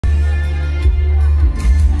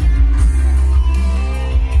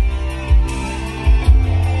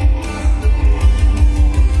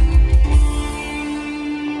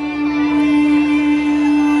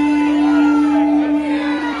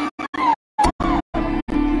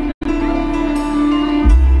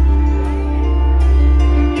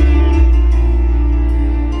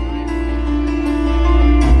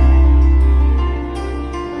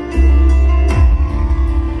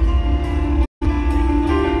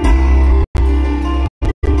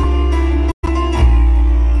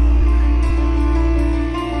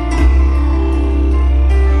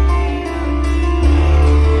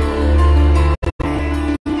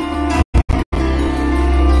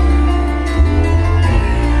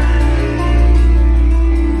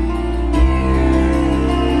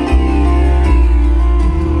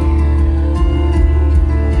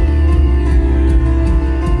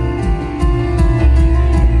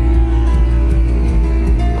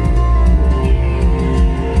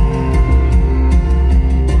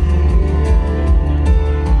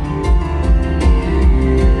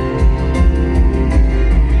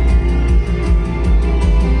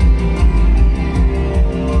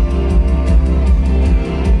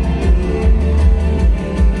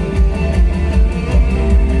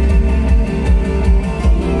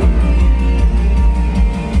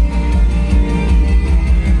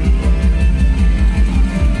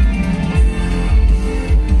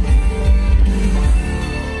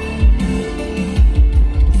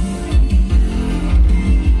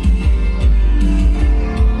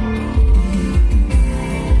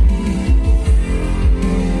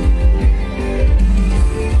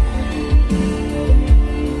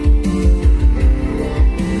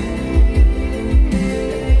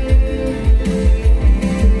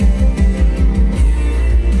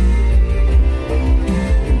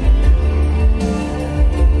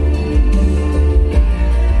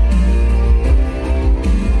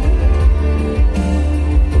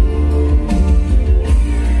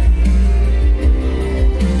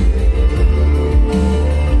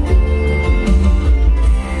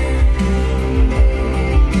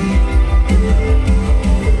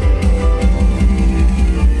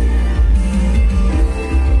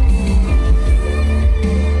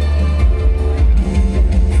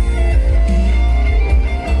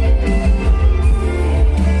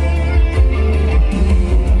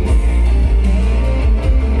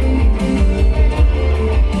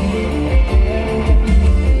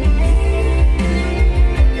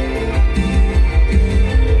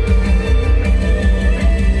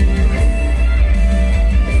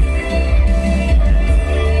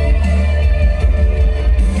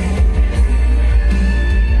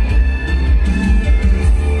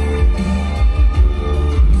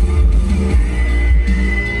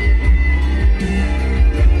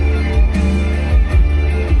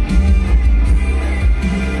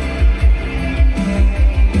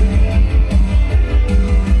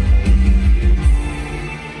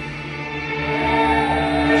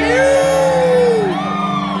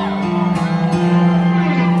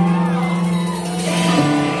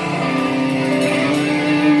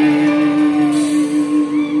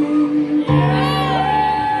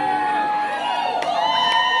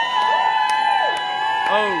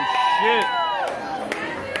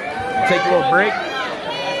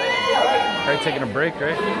Probably taking a break,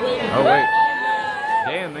 right? Oh wait.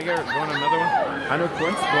 Damn, they got going another one. I know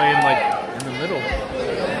Quint's playing like in the middle.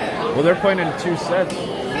 Well, they're playing in 2 sets.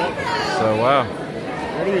 So wow.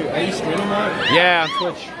 Are you streaming that? Yeah, on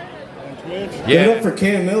Twitch. On Twitch? Yeah. Give it up for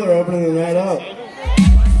Cam Miller opening the night up.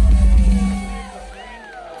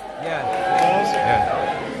 Yeah.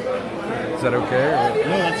 Is that okay? Or?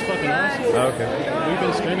 No, that's fucking awesome. Oh, okay. We've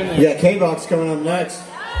been streaming there. Yeah, K-Box coming up next.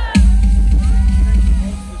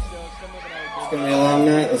 It's gonna be a long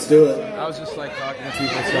night. Let's do it. I was just like talking to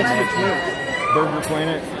people so much. Burger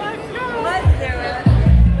Planet.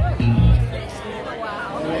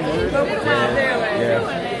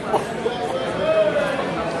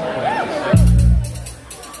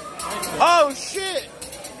 Oh shit!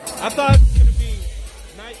 I thought it was gonna be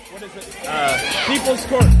night. What is it? People's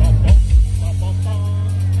Court. Are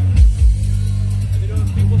they doing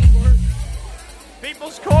People's Court?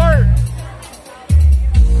 People's Court.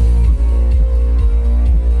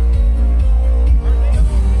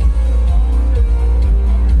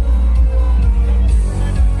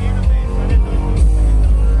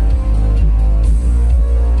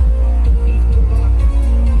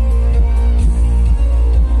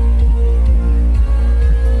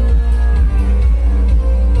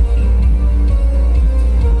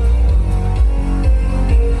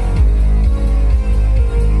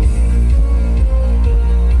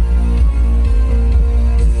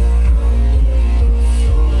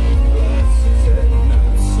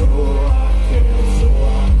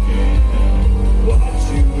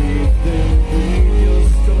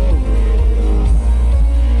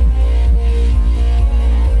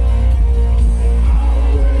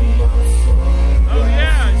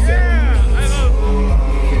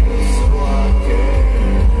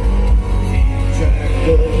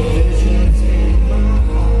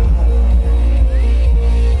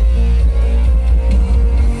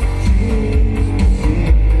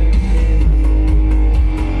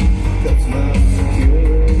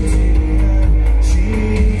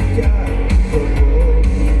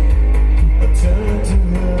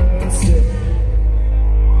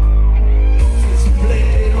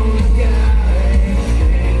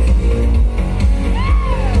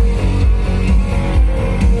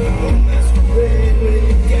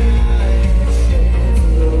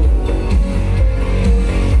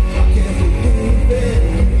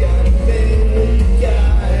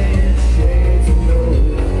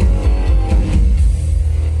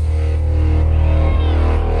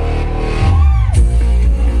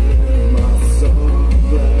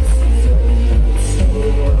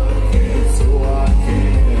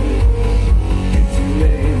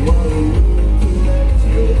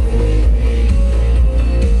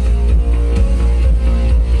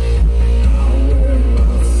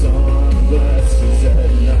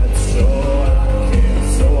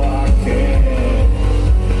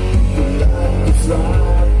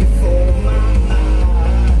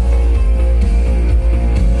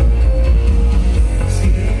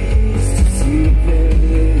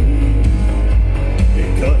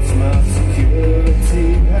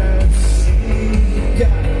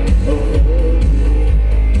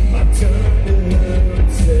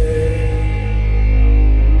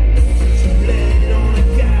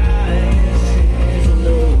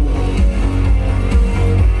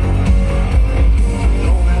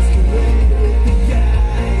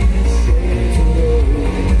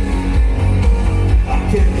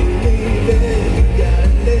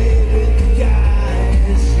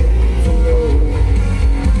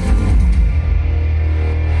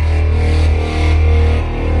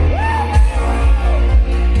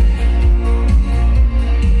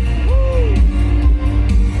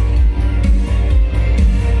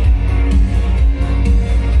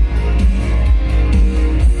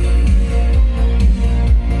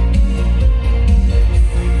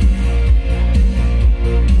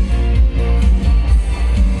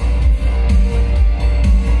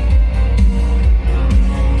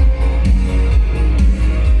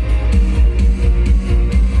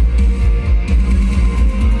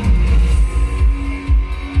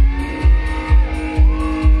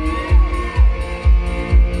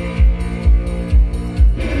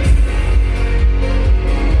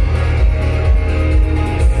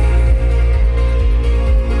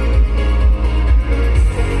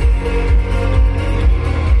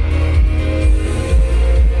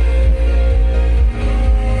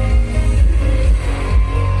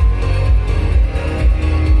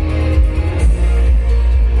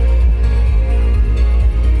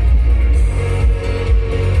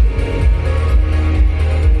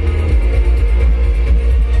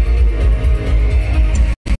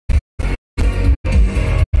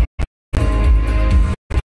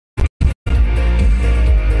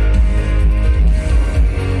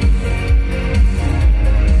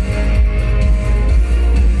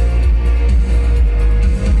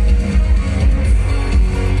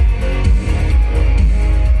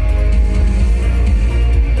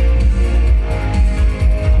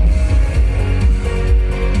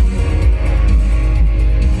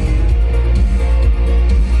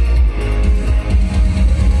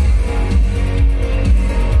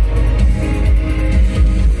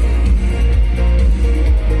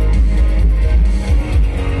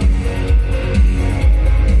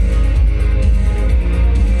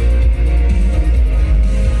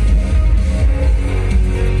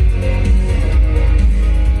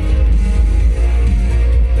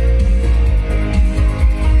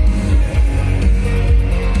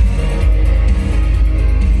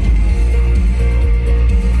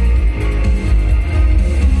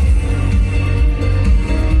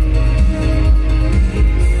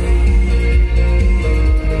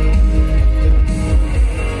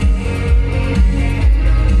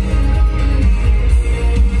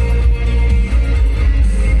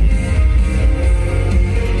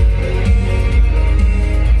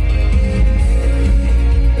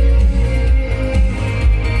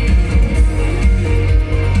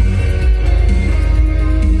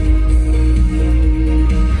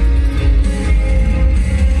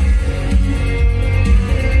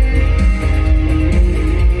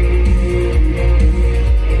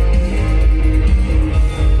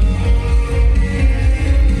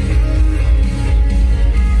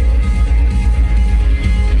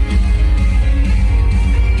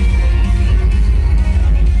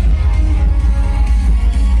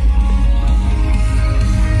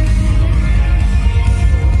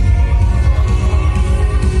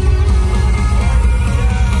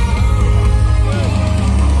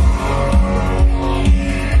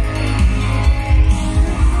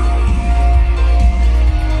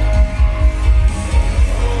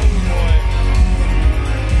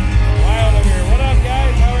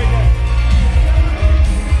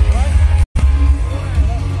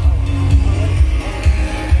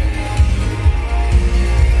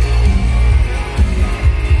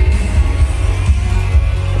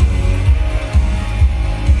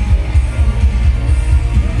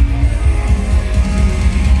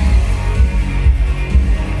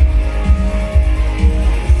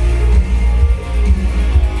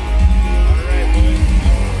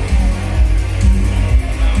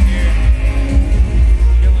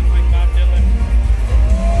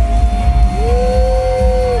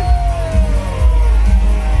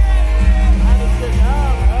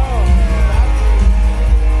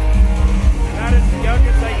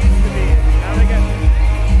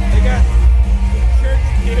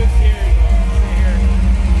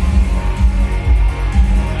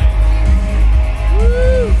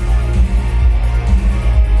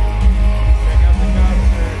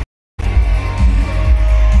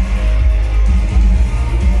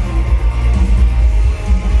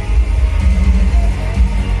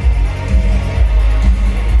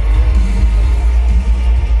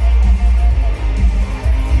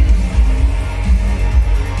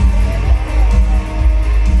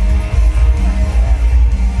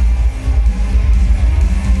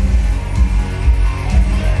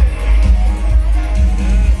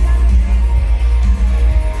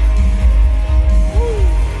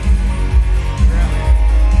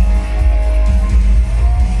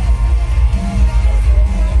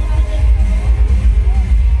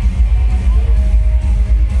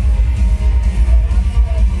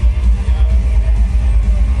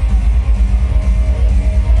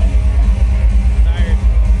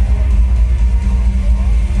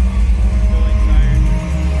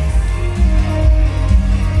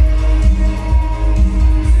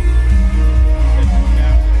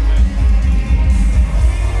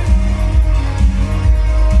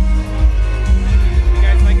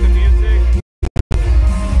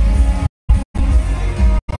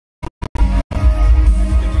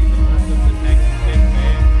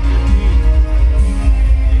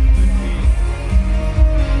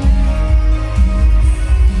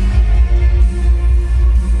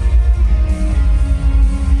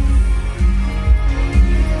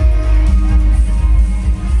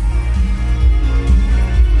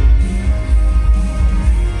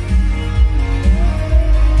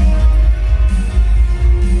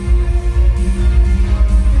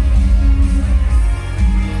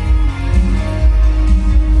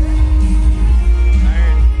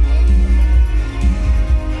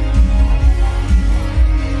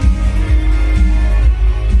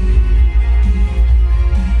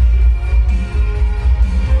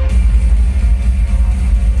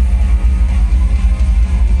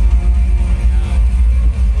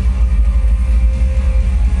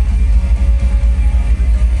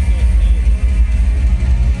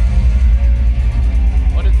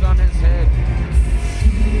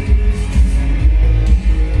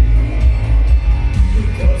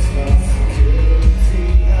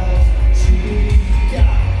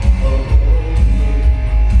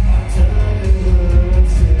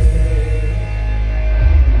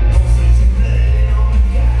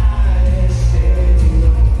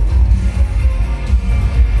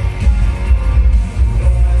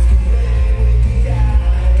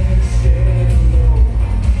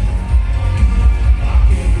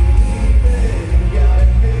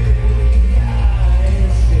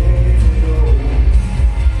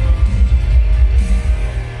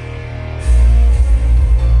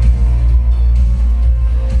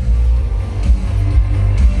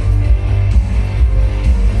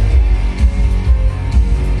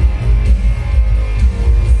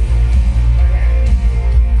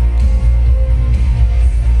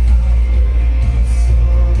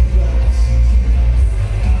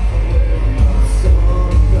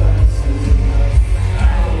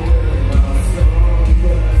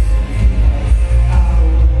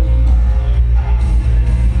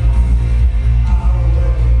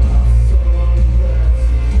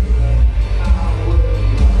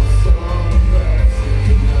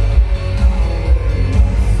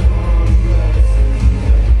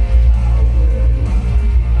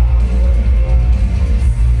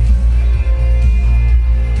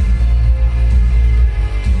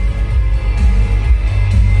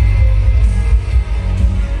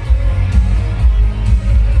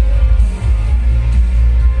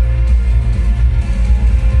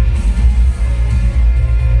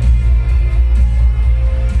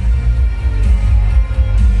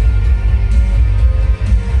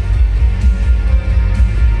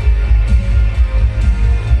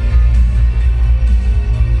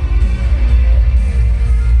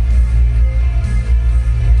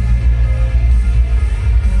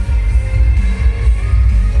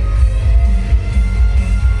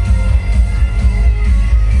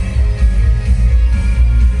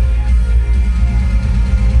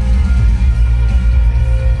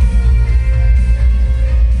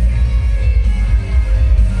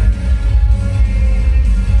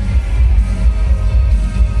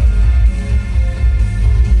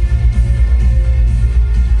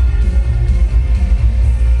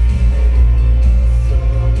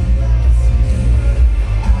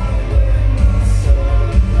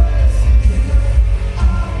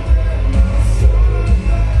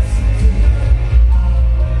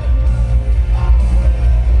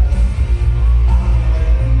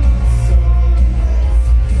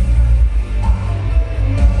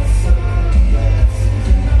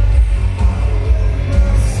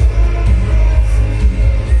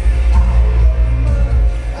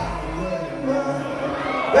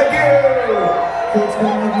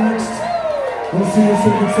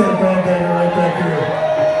 also consider Brad Dagger right back here.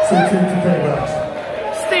 Stay tuned for K-Box.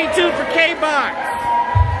 Stay tuned for K-Box.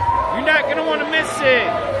 You're not going to want to miss it.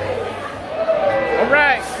 All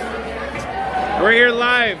right. We're here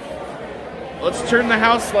live. Let's turn the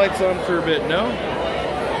house lights on for a bit, no?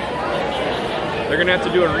 They're going to have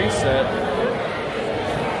to do a reset.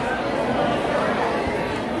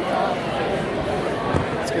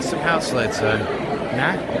 Let's get some house lights on.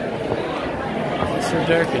 Nah? It's so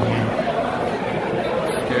dark in here.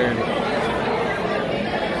 I'm scared.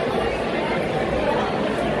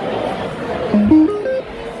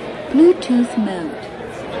 Bluetooth mode.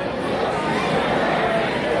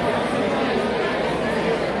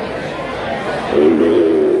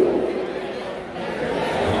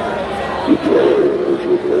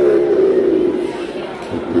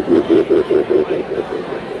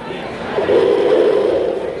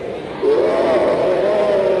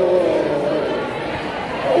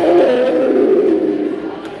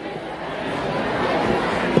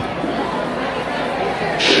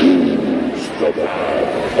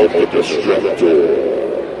 Of the Destructor.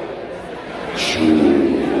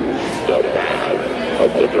 Choose the path of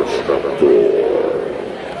the Destructor.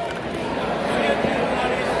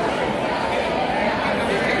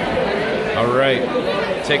 Alright,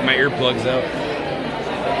 take my earplugs out.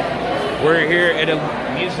 We're here at a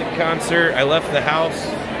music concert. I left the house.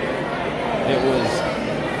 I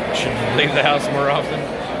should leave the house more often.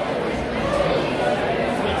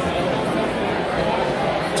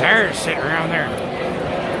 I'm tired of sitting around there.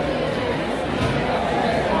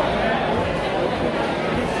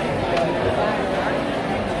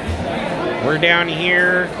 We're down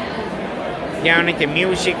here, down at the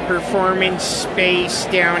music performance space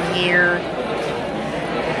down here.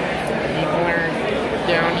 People are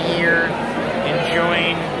down here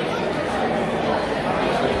enjoying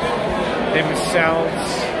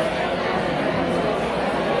themselves.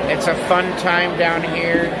 It's a fun time down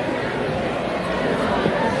here.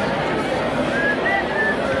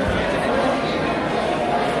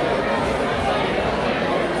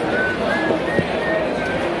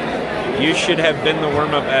 You should have been the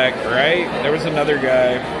warm-up act, right? There was another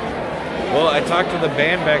guy. Well, I talked to the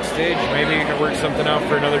band backstage. Maybe you can work something out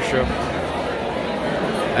for another show.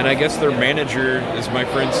 And I guess their manager is my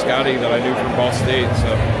friend Scotty that I knew from Ball State,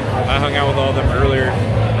 so I hung out with all of them earlier.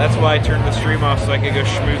 That's why I turned the stream off, so I could go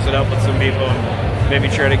schmooze it up with some people and maybe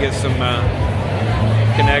try to get some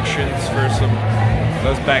connections for some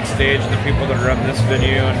those backstage, the people that run this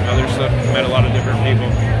venue and other stuff. Met a lot of different people.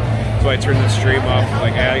 So I turned the stream off,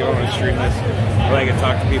 like, hey, you want to stream this? So I can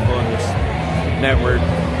talk to people in this network.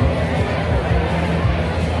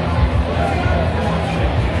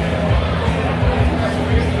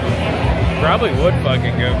 Probably would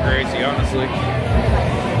fucking go crazy, honestly.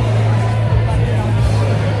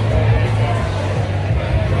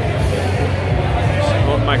 Just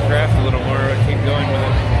hold my craft a little more, I'll keep going with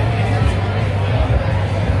it.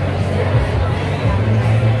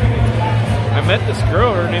 I met this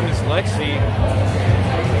girl, her name is Lexi. I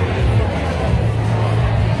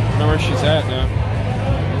don't know where she's at now.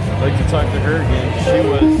 I'd like to talk to her again. She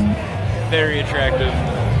was very attractive.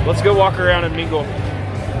 Let's go walk around and mingle.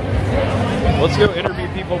 Let's go interview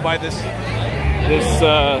people by this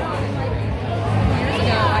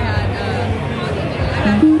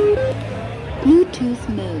Bluetooth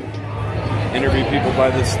mode. Interview people by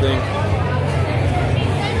this thing.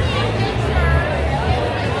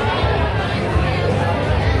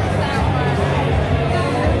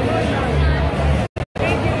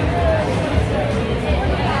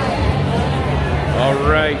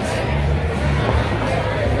 Alright.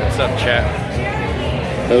 What's up, chat?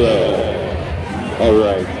 Hello.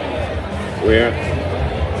 Alright. We're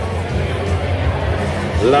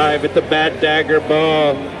live at the Bad Dagger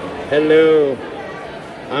Ball. Hello.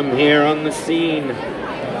 I'm here on the scene.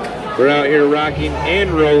 We're out here rocking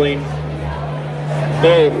and rolling.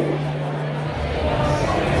 Both.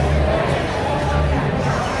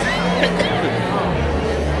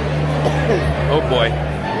 Oh boy.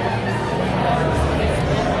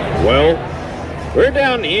 Well, we're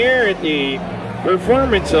down here at the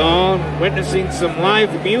Performance Hall, witnessing some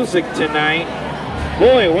live music tonight.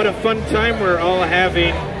 Boy, what a fun time we're all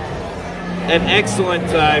having. An excellent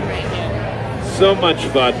time. So much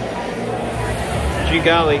fun. Gee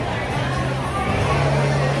golly.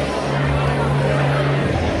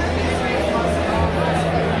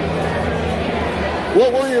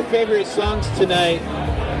 What were your favorite songs tonight?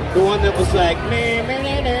 The one that was like, and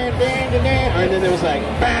then there was like,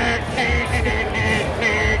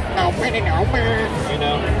 you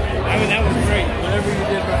know. I mean, that was great. Whatever you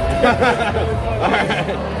did, bro. Alright.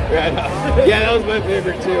 Right on. Yeah, that was my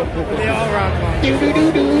favorite too. They all rock on. Do do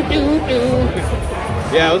do do do do.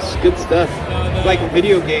 Yeah, it was good stuff. Like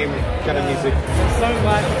video game kind of music.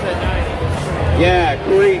 Sunglasses at night. Yeah,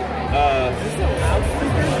 Corey.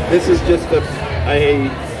 This is just a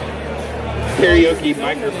karaoke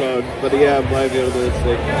microphone, but yeah, I'm live able to this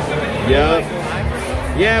thing. Yeah.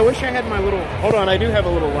 Yeah, I wish I had my little. Hold on, I do have a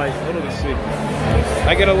little light. Hold on, let's see.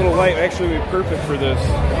 I got a little light. Actually, would be perfect for this.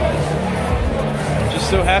 Just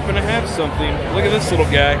so happen to have something. Look at this little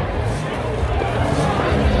guy.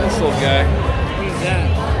 This little guy. What is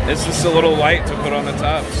that? It's just a little light to put on the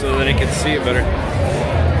top so that it can see it better.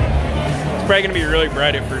 It's probably gonna be really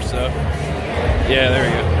bright at first though. Yeah, there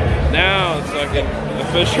we go. Now it's fucking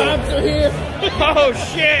official. Cops are here. Oh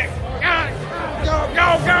shit! Go,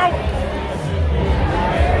 go, go!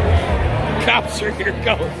 Cops are here.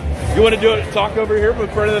 Go. You want to do it? Talk over here in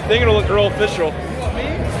front of the thing. It'll look real official.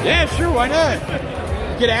 Yeah, sure. Why not?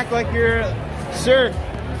 You could act like you're, sir.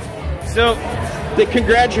 So, the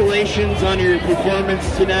congratulations on your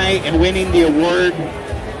performance tonight and winning the award.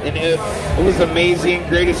 And it was amazing.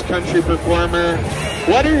 Greatest country performer.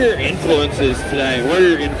 What are your influences tonight? What are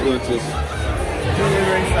your influences?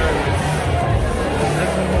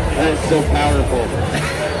 That is so powerful.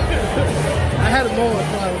 I had a mullet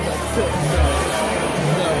when I was like 6.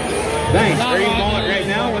 Nice. Are you mullet right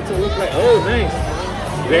now? What's it look like? Oh, nice.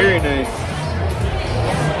 Very nice.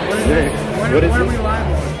 What is are this? we live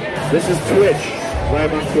on? This is Twitch.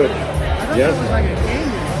 Live on Twitch. I thought Yes. it was like a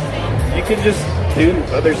game. You can just do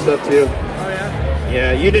other stuff too. Oh, yeah?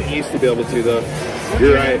 Yeah, you didn't used to be able to though.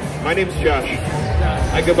 You're right. My name's Josh.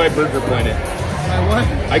 I go by Burger Planet. My what?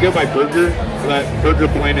 I go by Burger. Burger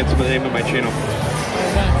Planet's the name of my channel.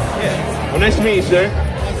 Yeah. Well, nice to meet you, sir.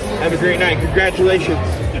 Have a great night. Congratulations.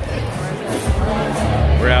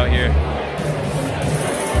 We're out here.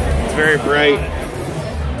 It's very bright.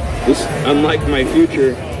 This, unlike my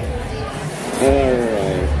future.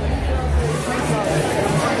 Alright.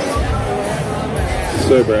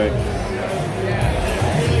 So bright.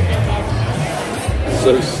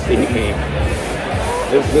 So steamy.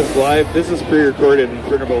 Is this live? This is pre-recorded in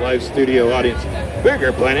front of a live studio audience.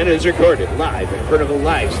 Burger Planet is recorded live in front of a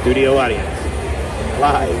live studio audience.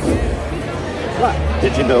 Live. What?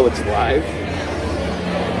 Did you know it's live?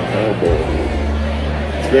 Oh boy.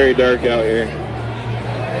 It's very dark out here.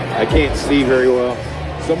 I can't see very well.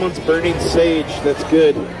 Someone's burning sage. That's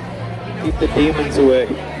good. Keep the demons away.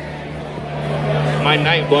 My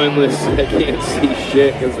night blindness, I can't see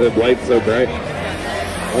shit because the light's so bright.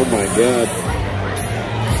 Oh my god.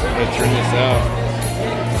 I'm gonna turn this out.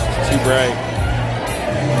 It's too bright.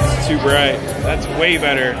 It's too bright. That's way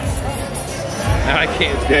better. Now I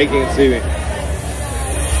can't see me.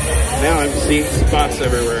 Now I'm seeing spots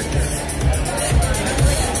everywhere.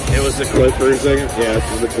 It was a clip for a second? Yeah,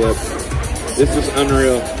 this is a clip. This is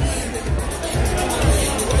unreal.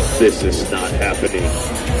 This is not happening.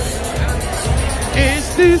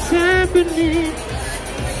 Is this happening?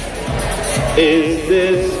 Is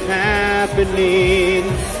this happening?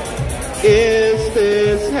 Is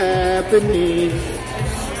this happening?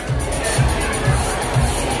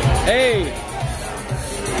 Hey!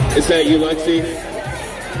 Is that you, Lexi?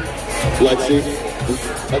 Lexi?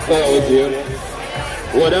 I thought it was you.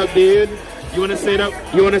 What up, dude? You want to set up?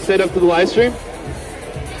 You want to set up to the live stream?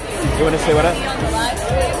 You want to say what up?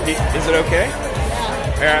 Is it okay?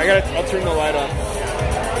 Yeah. Here, I'll turn the light on.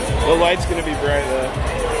 The light's gonna be bright though.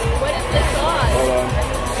 What is this on? Hold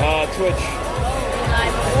on. Twitch.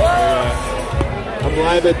 Whoa. I'm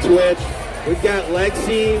live at Twitch. We've got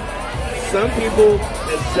Lexi. Some people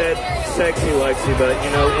have said sexy Lexi, but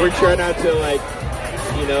you know, we're trying not to like,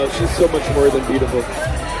 you know, she's so much more than beautiful.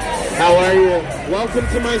 How are you? Welcome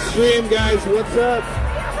to my stream, guys. What's up?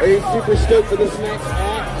 Are you super stoked for this next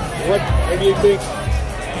act? What do you think?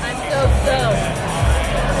 I'm so stoked.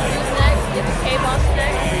 Who's next? Get the K-Boss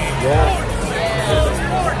next? Yeah.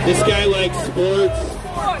 Yeah. This guy likes sports.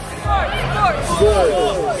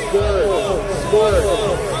 Sports.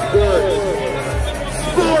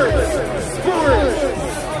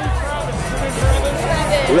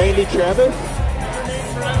 Randy Travis?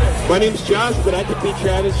 My name's Josh, but I could be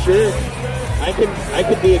Travis, sure. I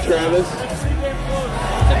could be a Travis.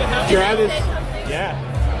 Travis. Yeah.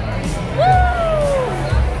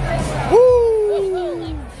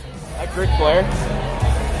 Woo! Like Ric Flair.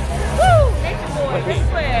 Woo! Nature boy, Ric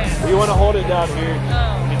Flair. You want to hold it down here.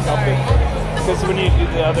 Sorry. Because when you do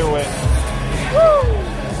the other way. Woo!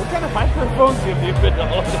 What kind of microphones have you been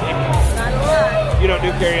holding? Not a lot. You don't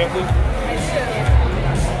do karaoke? I do.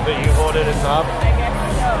 But you hold it at top? I guess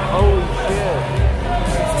so. Holy shit.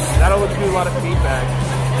 That a lot of feedback.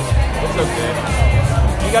 It's okay.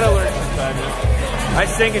 You gotta learn sometime. I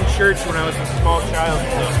sang in church when I was a small child,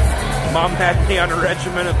 so Mom had me on a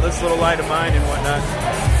regimen of This Little Light of Mine and whatnot.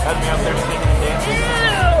 Had me out there singing and dancing.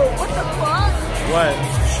 Ew! What the fuck? What?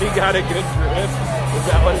 She got a good grip? Is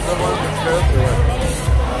that what someone was supposed to do?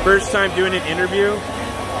 First time doing an interview?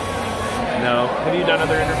 No. Have you done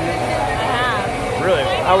other interviews? I have. Really?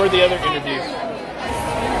 How were the other interviews?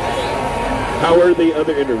 How were the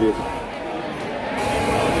other interviews?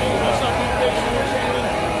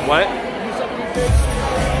 What?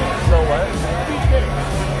 So what?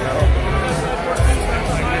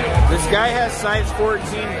 This guy has size 14.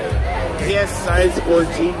 He has size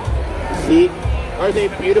 14 feet. Are they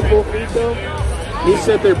beautiful feet though? He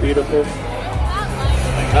said they're beautiful.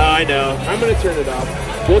 I know. I'm going to turn it off.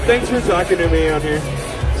 Well, thanks for talking to me on here.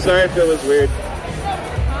 Sorry if it was weird.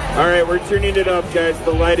 Alright, we're turning it off, guys.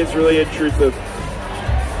 The light is really intrusive.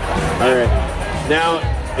 Alright. Now,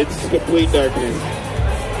 it's complete darkness.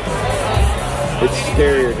 It's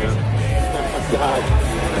scarier now. Oh, God.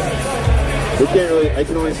 We can't really, I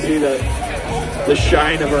can only see the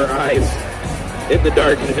shine of our eyes in the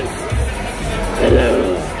darkness.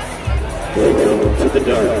 Hello. Welcome to the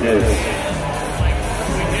darkness.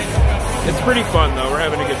 It's pretty fun though, we're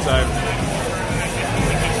having a good time.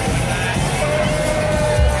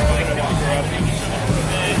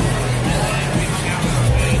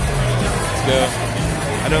 Let's go.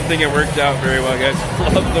 I don't think it worked out very well, guys.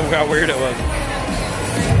 Love how weird it was.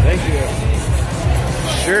 Thank you.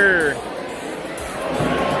 Sure.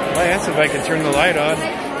 Well, I asked if I could turn the light on.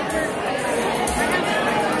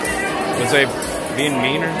 Was I being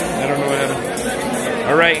mean or something? I don't know what happened.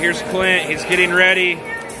 Alright, here's Clint. He's getting ready.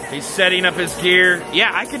 He's setting up his gear.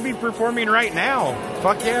 Yeah, I could be performing right now.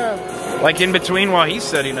 Fuck yeah. Like in between while he's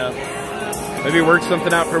setting up. Maybe work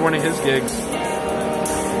something out for one of his gigs.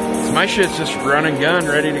 So my shit's just run and gun,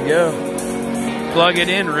 ready to go. Plug it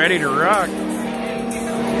in, ready to rock.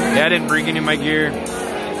 Yeah, I didn't bring any of my gear.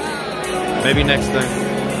 Maybe next time.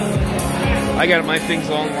 I got my things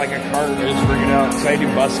on like a cart. I just bring it out. So I do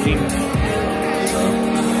busking. So.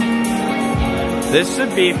 This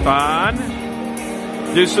would be fun.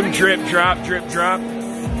 Do some drip drop, drip drop.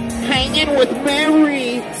 Hanging with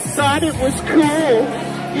Mary, thought it was cool.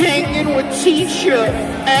 Hanging with Tisha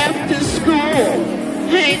after school.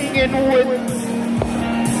 Hanging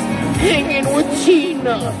with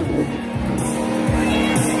Tina.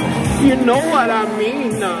 You know what I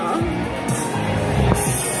mean,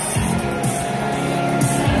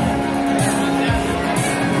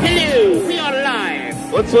 Hello, we are live.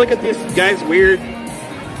 Let's look at this guy's weird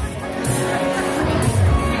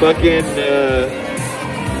fucking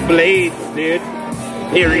blades, dude.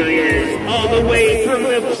 Here he is, all the way from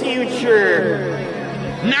the future.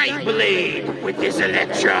 Nightblade with his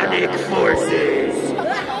electronic forces.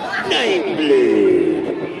 Nightblade.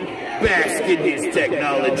 Bask in his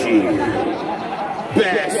technology.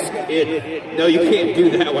 Bask in... No, you can't do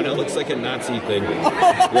that one. It looks like a Nazi thing.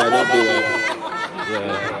 Yeah, don't do that.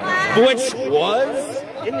 Yeah. Which was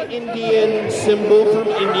an Indian symbol from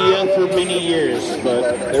India for many years, but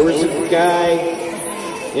there was a guy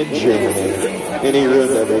in Germany, and he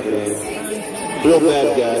ruined everything. Real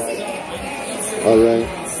bad guy. Alright.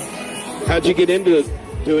 How'd you get into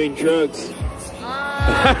doing drugs? I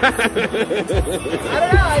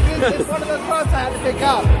don't know, it's one of those quotes I had to pick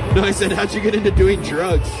up. No, I said, how'd you get into doing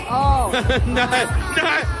drugs? Oh. not,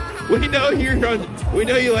 we know we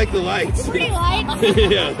know you like the lights. Pretty light.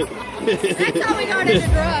 Yeah. That's how we got into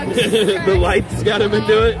drugs. The lights got him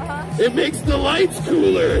into it? It makes the lights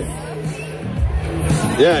cooler.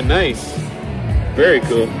 Yeah, nice. Very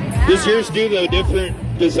cool. Does yours do the different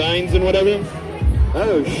designs and whatever?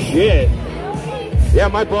 Oh, shit. Yeah,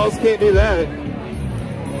 my balls can't do that.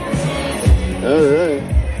 Alright.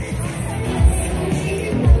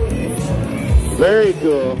 Very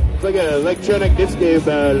cool. It's like an electronic disco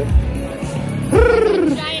ball.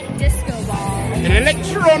 Giant disco ball. An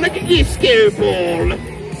electronic disco ball.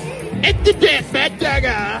 At the deathbed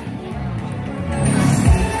Dagger.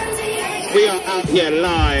 We are out here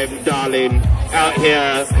live, darling. Out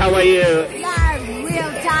here. How are you? Live,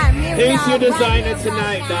 real time. Who's your designer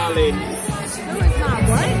tonight, darling? Who is my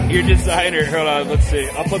what? Your designer. Hold on, let's see.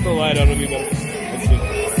 I'll put the light on. It'll be better. Let's see.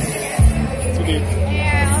 Let's see.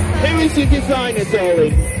 Who is your designer,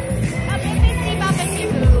 darling?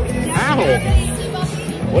 Ow!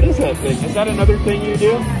 What is that thing? Is that another thing you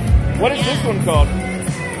do? What is this one called?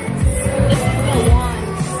 This is the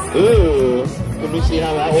one. Ooh. Let me see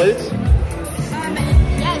how that works.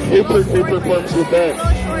 Who performs with that?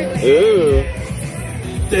 Ooh.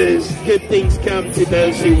 Those good things come to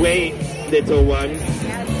those who wait, little one.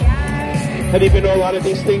 Had you been to a lot of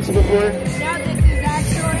these things before? No, this is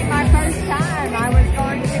actually my first time. I was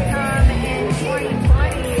going to come in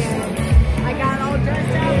 2020 and I got all dressed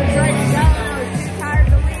up and ready to go. I was too tired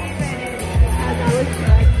to leave and because I was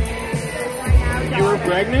pregnant. You were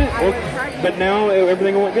pregnant? I was pregnant. But now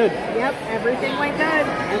everything went good. Yep, everything went good.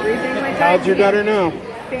 Everything went good. How's your daughter now?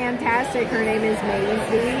 Fantastic. Her name is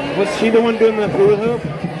Maisie. Was she the one doing the hula hoop?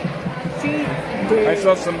 Dude, I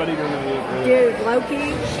saw somebody doing that. dude,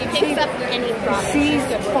 Loki. She picks up any product. She's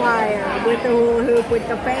fire with the hula hoop, with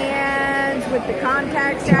the fans, with the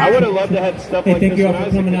contacts. I would have loved to have stuff Hey, like thank this you all when I for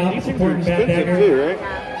was a coming kid. out, These things supporting are Bad expensive Dagger. too, right?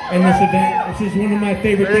 And this event, this is one of my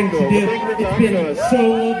favorite Very things cool. to do. Thank you for It's talking been to us. so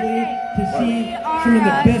lovely to see some of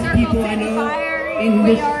the best people I know in We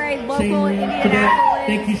this are a local same room today. Indianapolis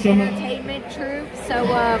Thank you so much. entertainment troupe. So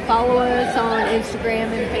follow us on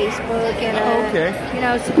Instagram and Facebook, and you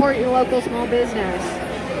know, support your local small business.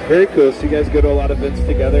 Very cool. So you guys go to a lot of events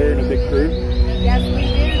together in a big crew? Yes, we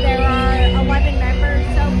do. There are 11 members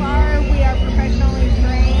so far. We are professionally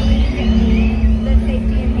trained in the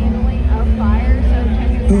safety and handling of fire.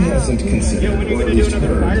 So Who hasn't considered or at least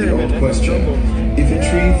heard the old question, if a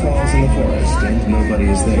tree falls in the forest and nobody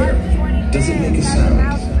is there, does it make a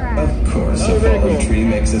sound? Of course a fallen tree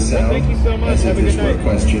makes a sound, as if this were a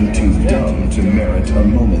question too dumb to merit a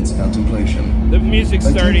moment's contemplation. The music's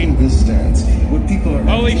By starting. taking this stance, what people are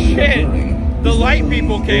Holy actually shit! inferring The is light that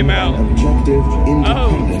people belief came in out. Objective,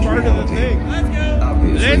 independent It's part of the reality. thing. Let's go!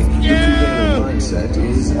 Obviously, Let's the prevailing go! mindset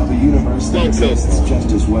is of a universe that exists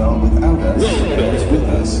just as well without us as with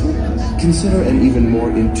us. Consider an even more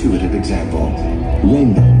intuitive example.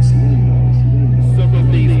 Rainbows. Some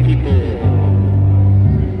of these people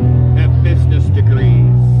have business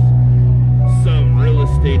degrees. Some real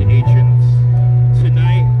estate agents.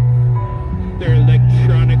 Tonight, they're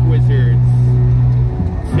electronic wizards.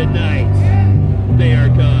 Tonight, they are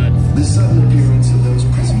gods. The sudden appearance of those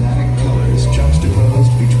prismatic colors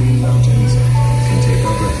juxtaposed between mountains can take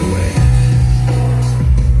our breath away.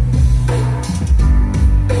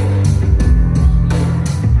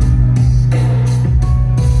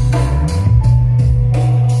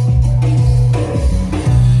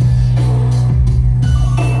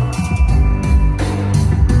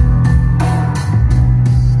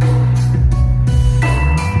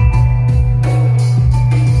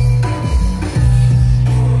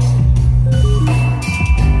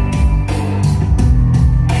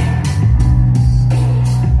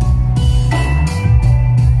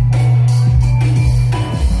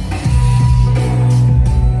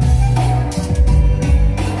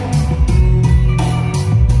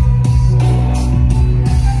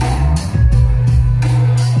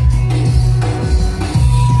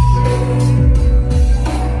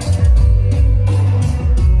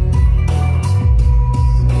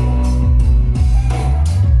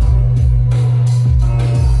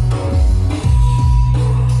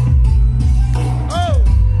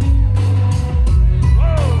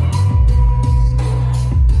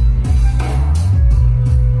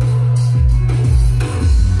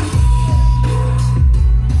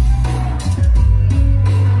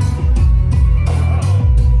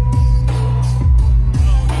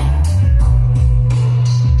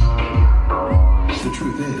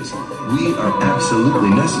 Absolutely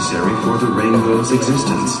necessary for the rainbow's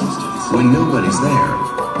existence. When nobody's there,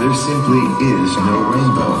 there simply is no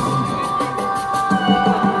rainbow.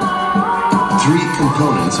 3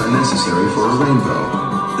 components are necessary for a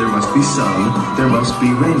rainbow. There must be sun, there must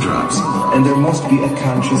be raindrops, and there must be a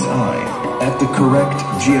conscious eye at the correct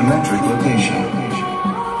geometric location.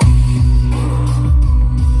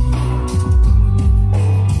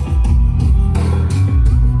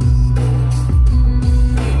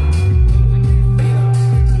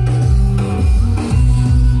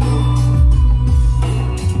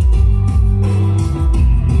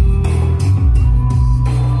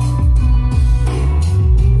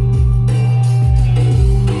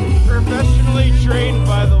 Trained,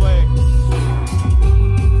 by the way.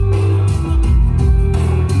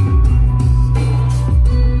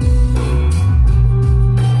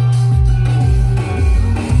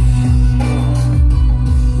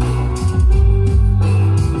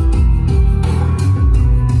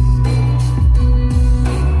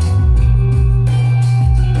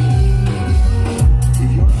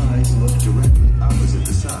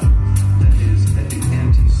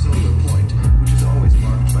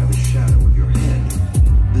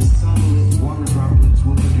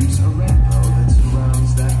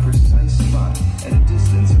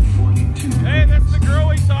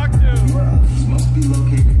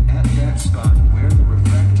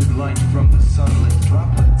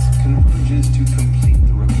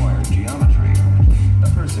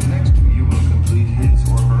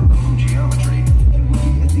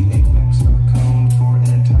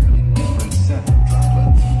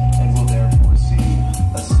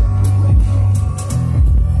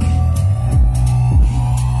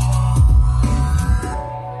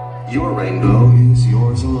 Your rainbow is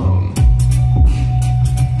yours alone.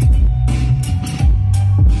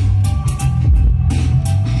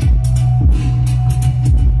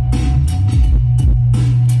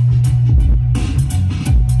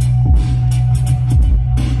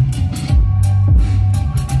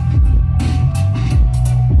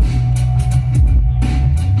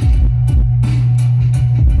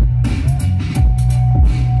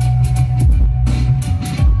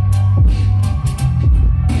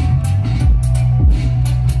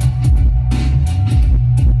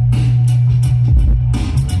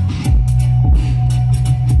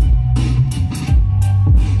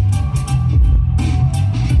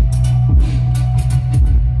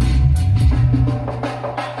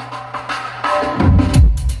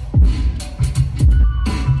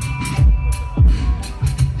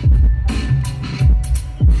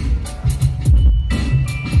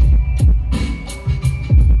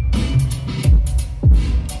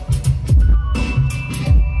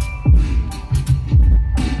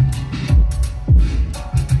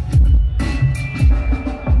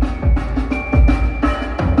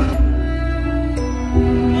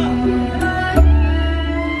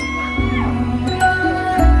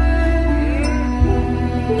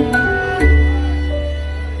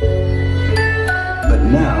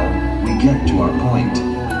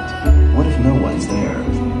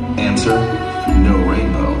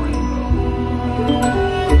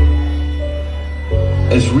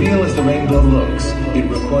 As real as the rainbow looks, it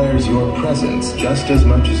requires your presence just as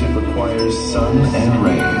much as it requires sun and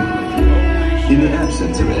rain. In the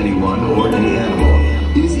absence of anyone or any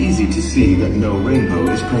animal, it is easy to see that no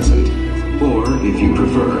rainbow is present. Or, if you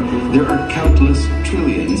prefer, there are countless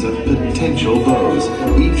trillions of potential bows,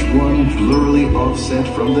 each one blurrily offset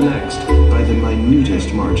from the next by the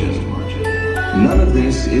minutest margin. None of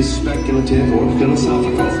this is speculative or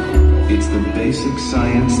philosophical. It's the basic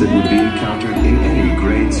science that would be encountered in any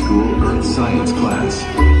grade school earth science class.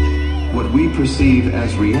 What we perceive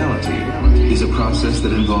as reality is a process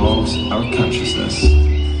that involves our consciousness.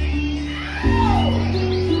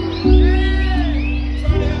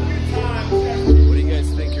 What do you guys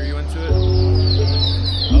think? Are you into it?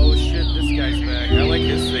 Oh shit, this guy's back. I like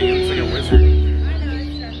his thing. It's like a wizard.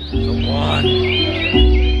 Come on.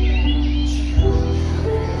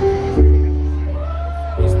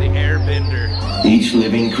 Each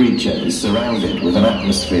living creature is surrounded with an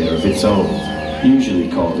atmosphere of its own, usually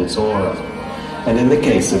called its aura. And in the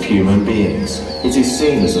case of human beings, it is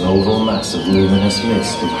seen as an oval mass of luminous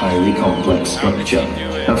mist of highly complex structure,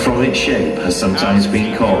 and from its shape has sometimes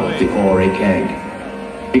been called the auric egg.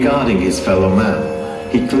 Regarding his fellow man,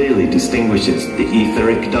 he clearly distinguishes the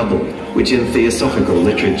etheric double, which in theosophical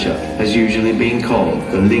literature has usually been called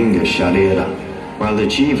the linga sharira, while the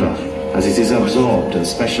jiva, as it is absorbed and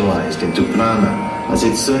specialized into prana, as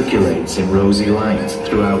it circulates in rosy light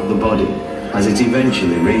throughout the body, as it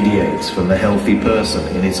eventually radiates from the healthy person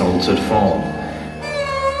in its altered form.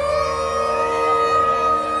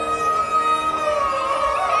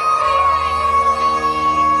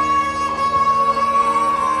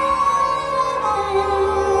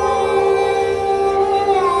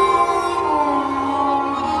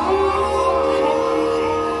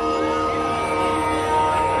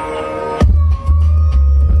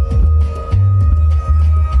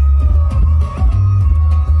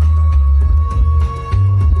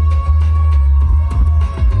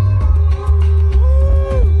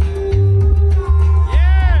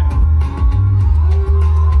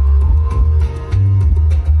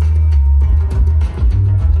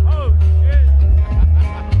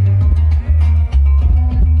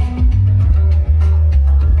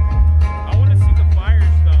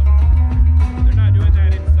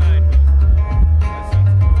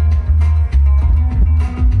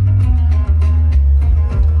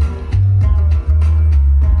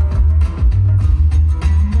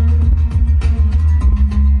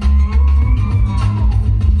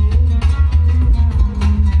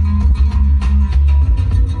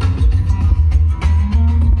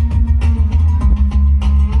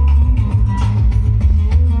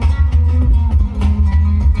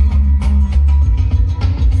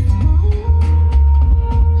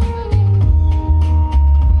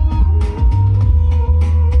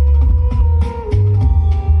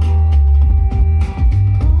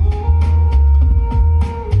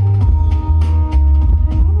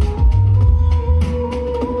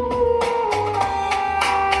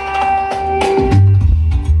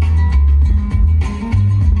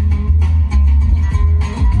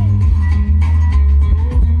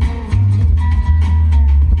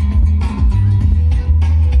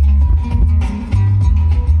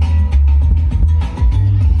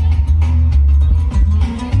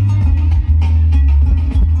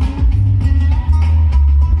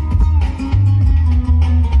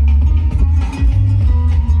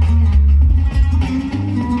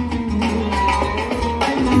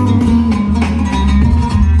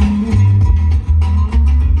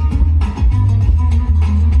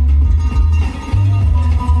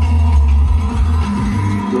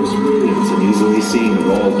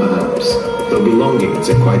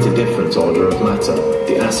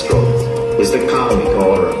 is the karmic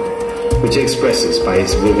aura, which expresses by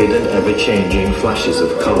its vivid and ever-changing flashes of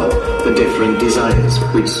colour the different desires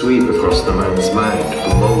which sweep across the man's mind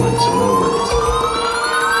from moment to moment.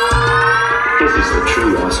 This is the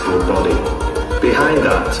true astral body. Behind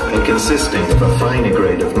that, and consisting of a finer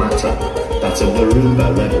grade of matter, that of the Rupa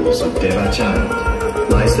levels of Devachana,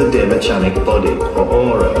 lies the Devachanic body or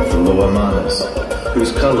aura of the lower manas,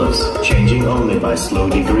 whose colours, changing only by slow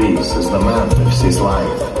degrees as the man lives his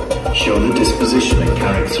life, show the disposition and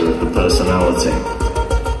character of the personality.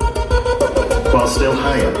 While still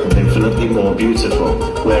higher and infinitely more beautiful,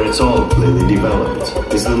 where it's all clearly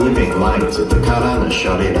developed, is the living light of the Karana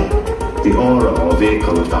Sharira, the aura or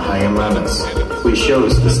vehicle of the higher manas, which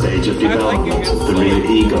shows the stage of development of the real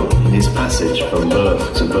ego in its passage from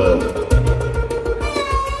birth to birth.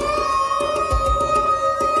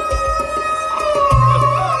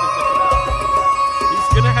 He's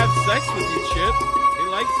gonna have sex with you, Chip. He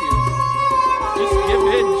likes you. Just give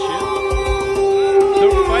in, Chip.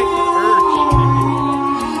 Don't fight the urge.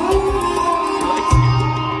 He likes you.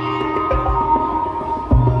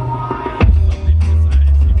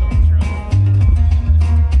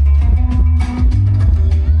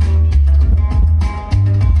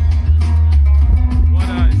 What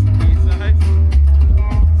eyes? These eyes?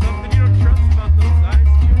 Something you don't trust about those eyes,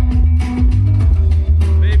 Chip?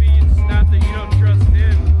 Maybe it's not that you don't trust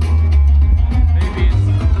him. Maybe it's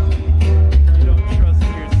you don't trust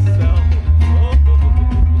yourself.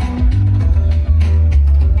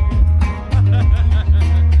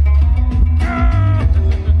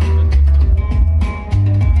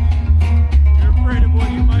 You're afraid of what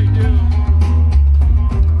you might do.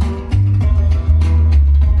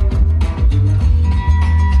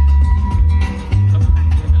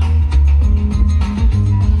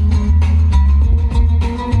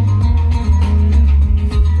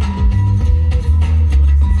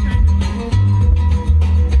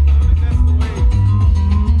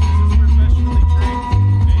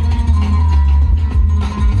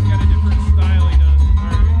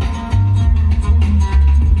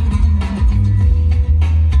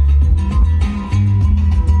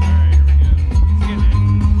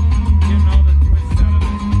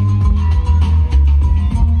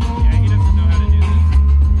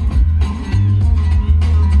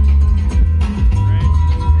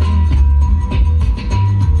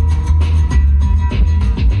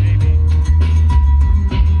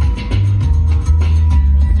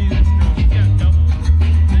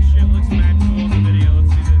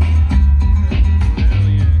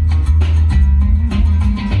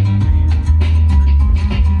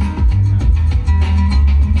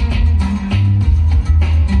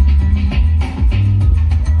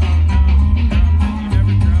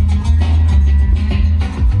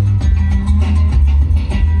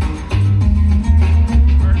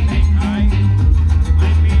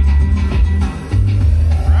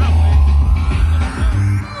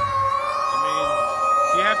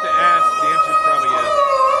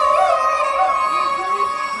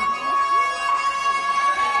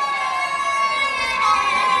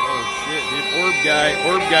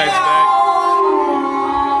 Orb guy's back.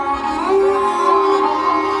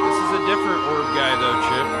 This is a different orb guy though,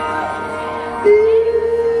 Chip.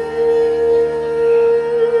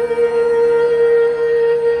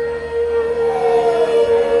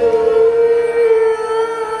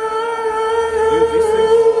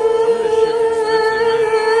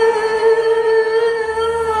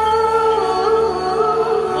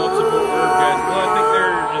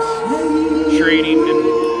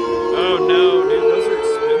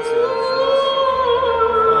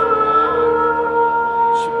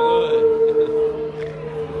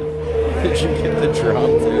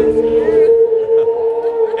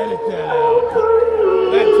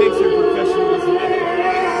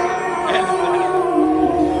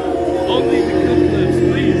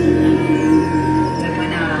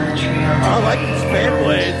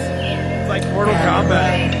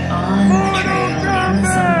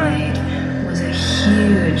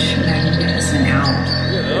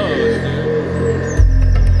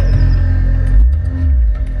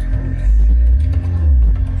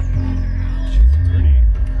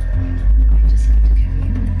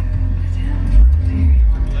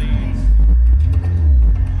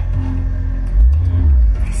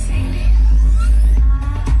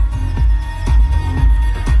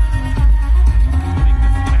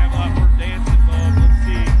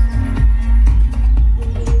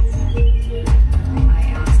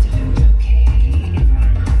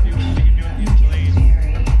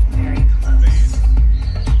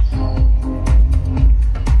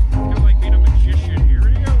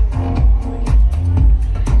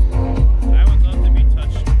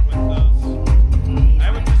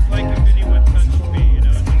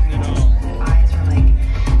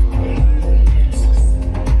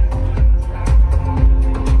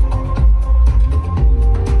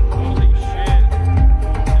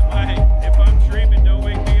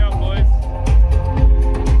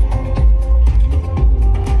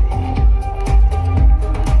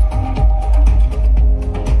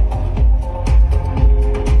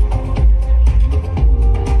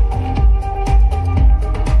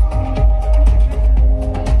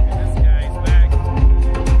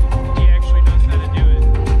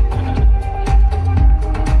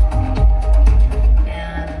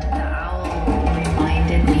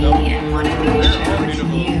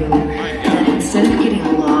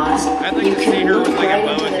 I'd like to see her with like a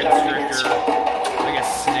boa constrictor, like a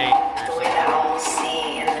snake or without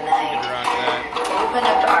see in the night. rock that. Open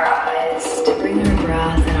up our eyes to bring our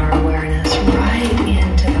breath and our awareness right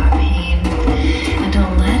into that pain and to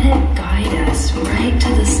let it guide us right to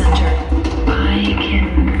the center. I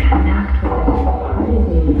can connect with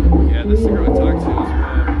it. Yeah, this girl I talked to is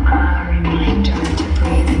a reminder to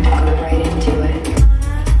breathe and to go right into it.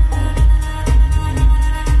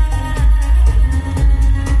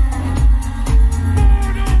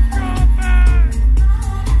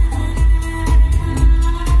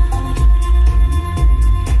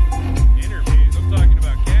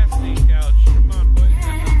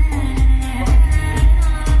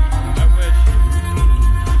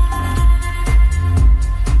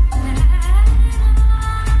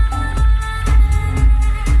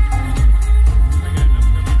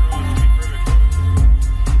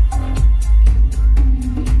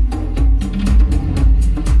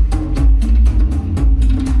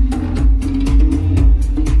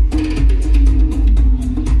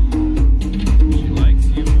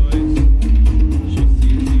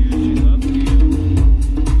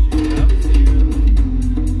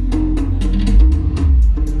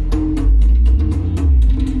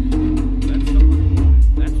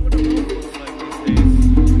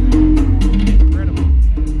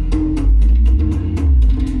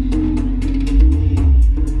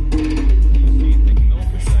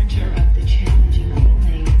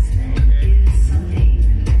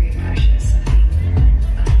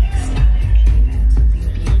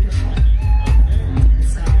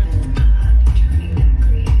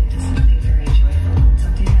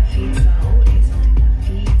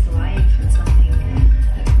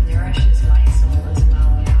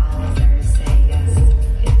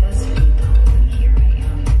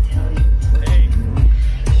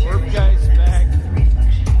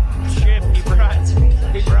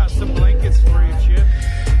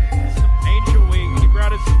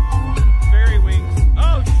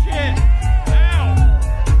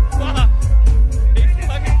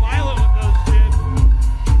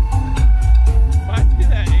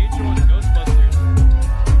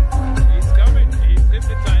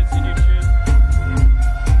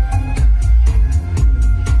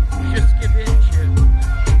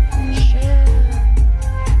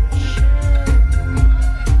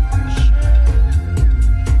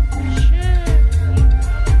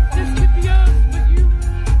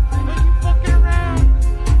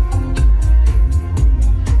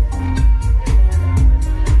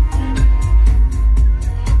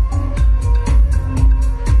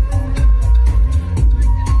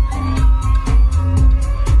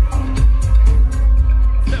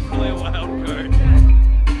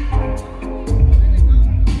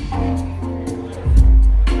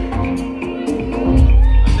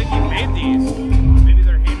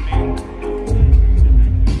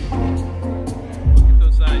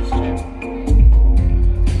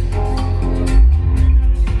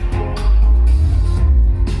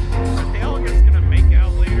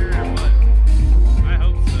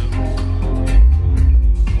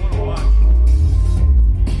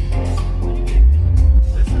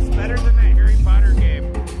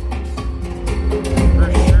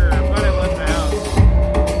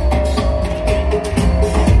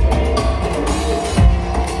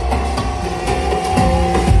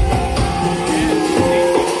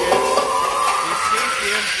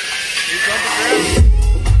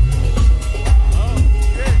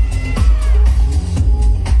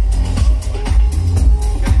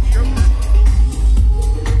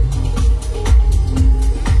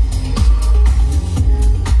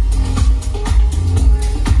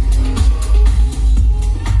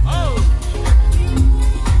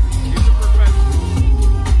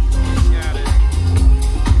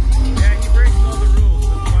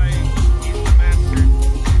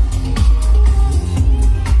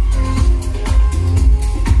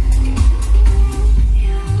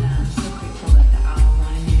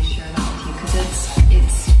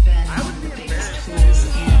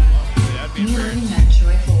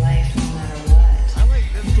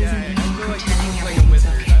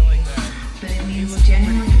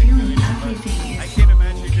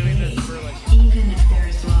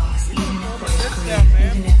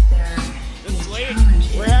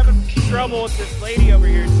 trouble with this lady over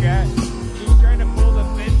here, chat. She's trying to pull the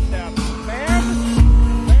fence down. Ma'am?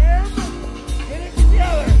 Ma'am? Get it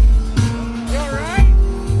together. You alright?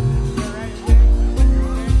 You alright?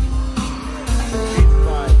 It's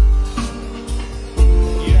fine.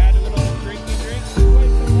 You had a little drinky drink?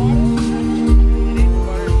 With some water? It needs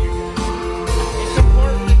water. It's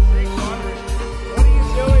important to drink water. What are you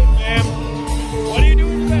doing, ma'am? What are you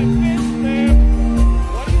doing to that fence, ma'am?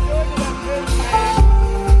 What are you doing to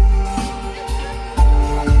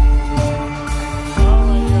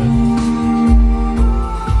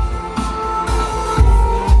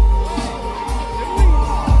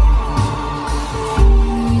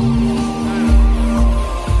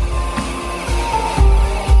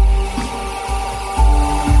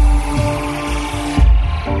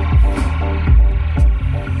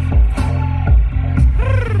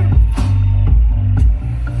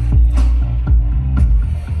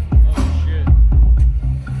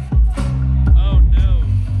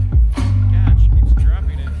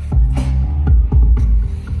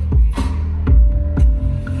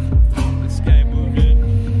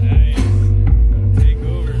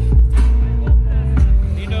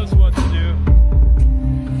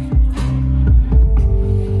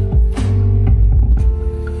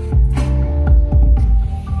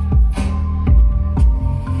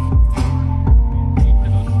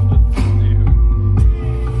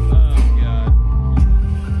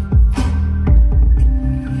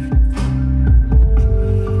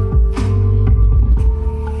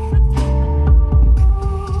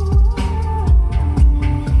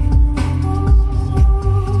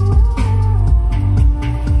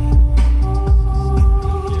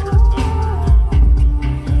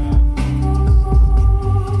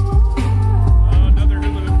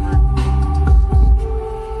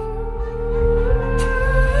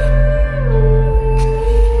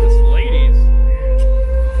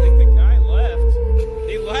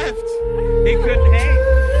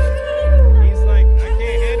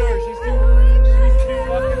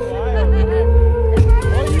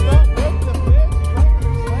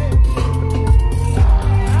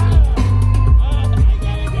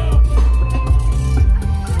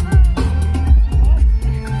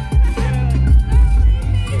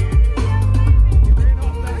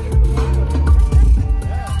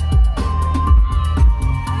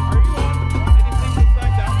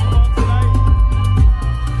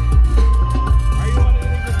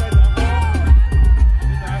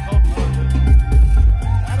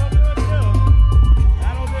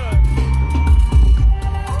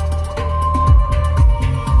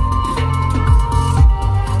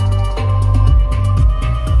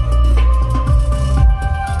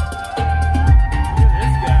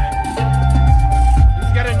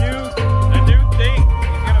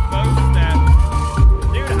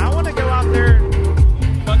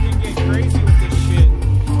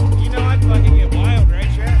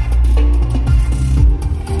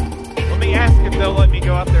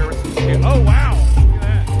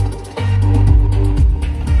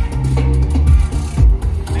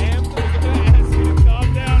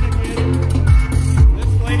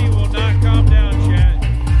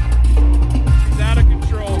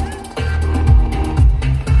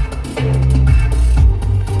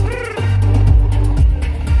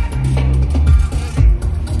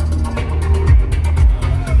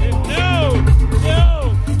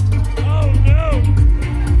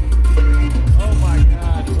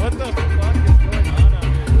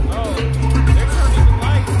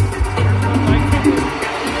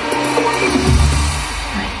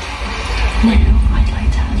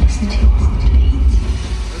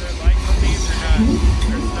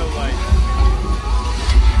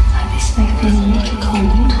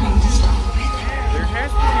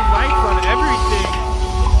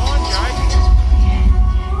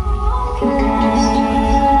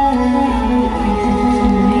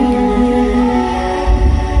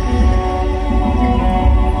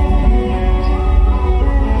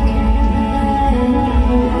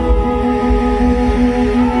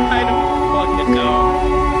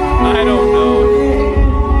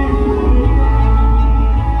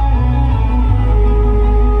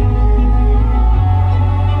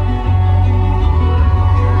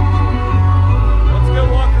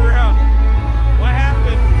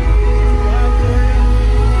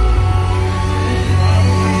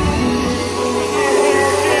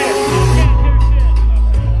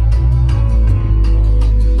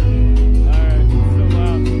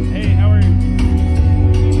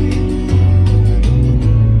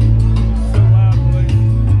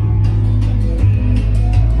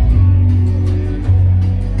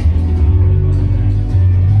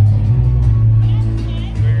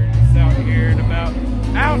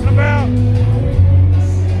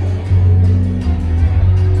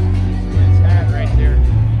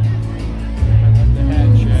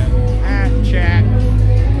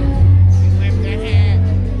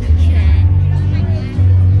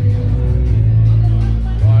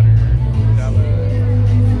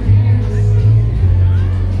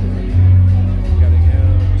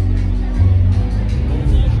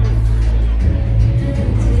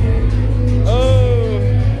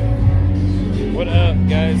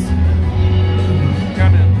guys.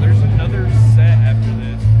 There's another set after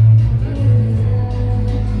this.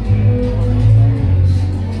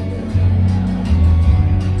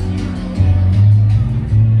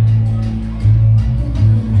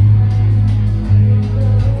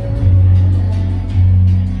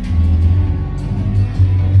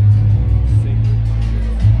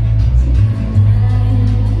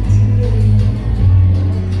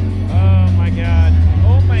 Oh my god.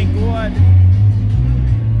 Oh my god.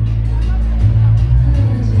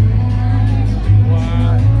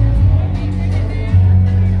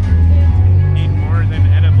 Need more than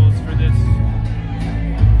edibles for this.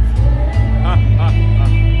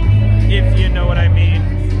 If you know what I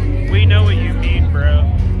mean. We know what you mean, bro.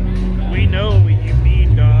 We know what you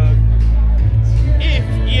mean, dog. If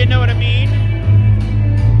you know what I mean.